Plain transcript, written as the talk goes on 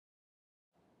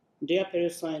Dear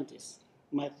perio scientists,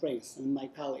 my friends and my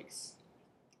colleagues,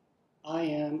 I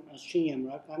am Shinya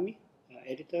Murakami,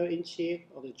 Editor-in-Chief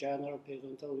of the Journal of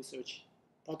Periodontal Research,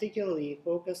 particularly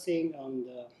focusing on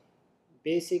the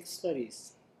basic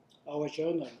studies. Our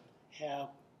journal have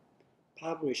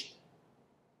published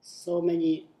so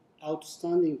many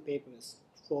outstanding papers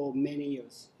for many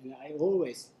years, and I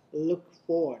always look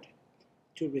forward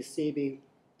to receiving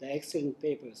the excellent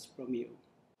papers from you.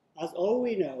 As all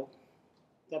we know,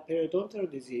 the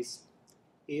periodontal disease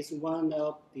is one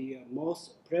of the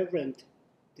most prevalent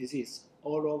diseases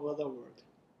all over the world.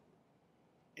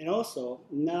 And also,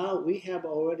 now we have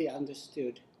already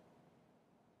understood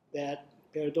that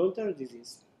periodontal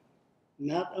disease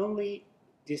not only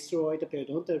destroys the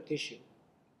periodontal tissue,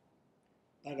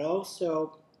 but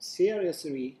also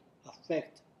seriously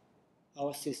affect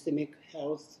our systemic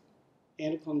health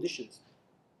and conditions.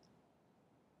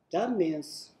 That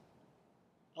means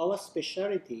our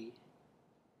specialty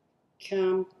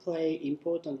can play an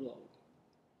important role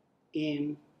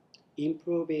in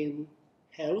improving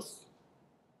health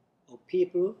of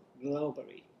people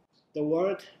globally. The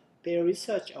World Perio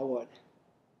Research Award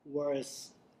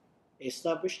was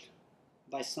established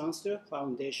by Sunstar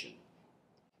Foundation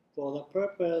for the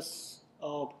purpose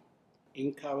of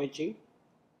encouraging,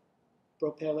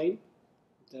 propelling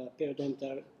the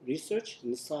periodontal research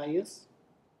and science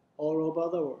all over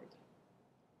the world.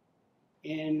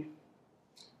 And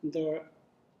the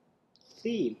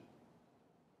theme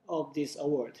of this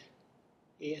award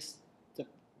is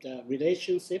the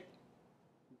relationship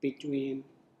between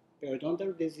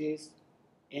periodontal disease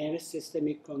and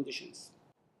systemic conditions.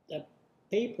 The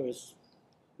papers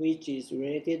which is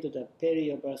related to the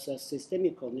perio versus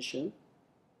systemic condition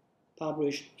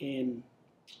published in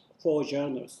 4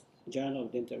 journals: Journal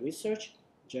of Dental Research,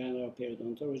 Journal of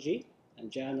Periodontology, and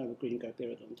Journal of Clinical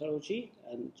Periodontology,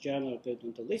 and Journal of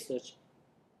Periodontal Research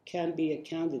can be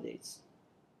candidates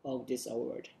of this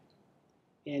award.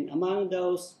 And among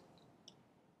those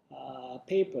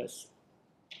papers,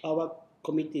 our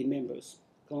committee members,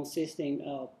 consisting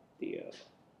of the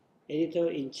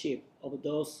editor-in-chief of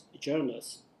those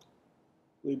journals,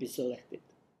 will be selected.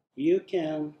 You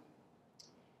can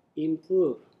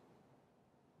improve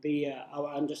our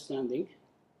understanding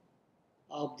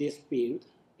of this field,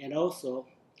 and also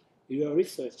your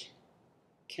research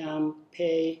can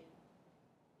pay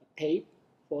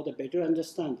for the better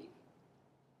understanding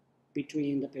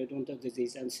between the periodontal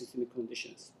disease and systemic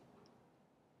conditions.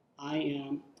 I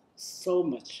am so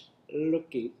much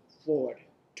looking forward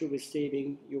to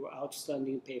receiving your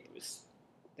outstanding papers.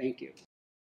 Thank you.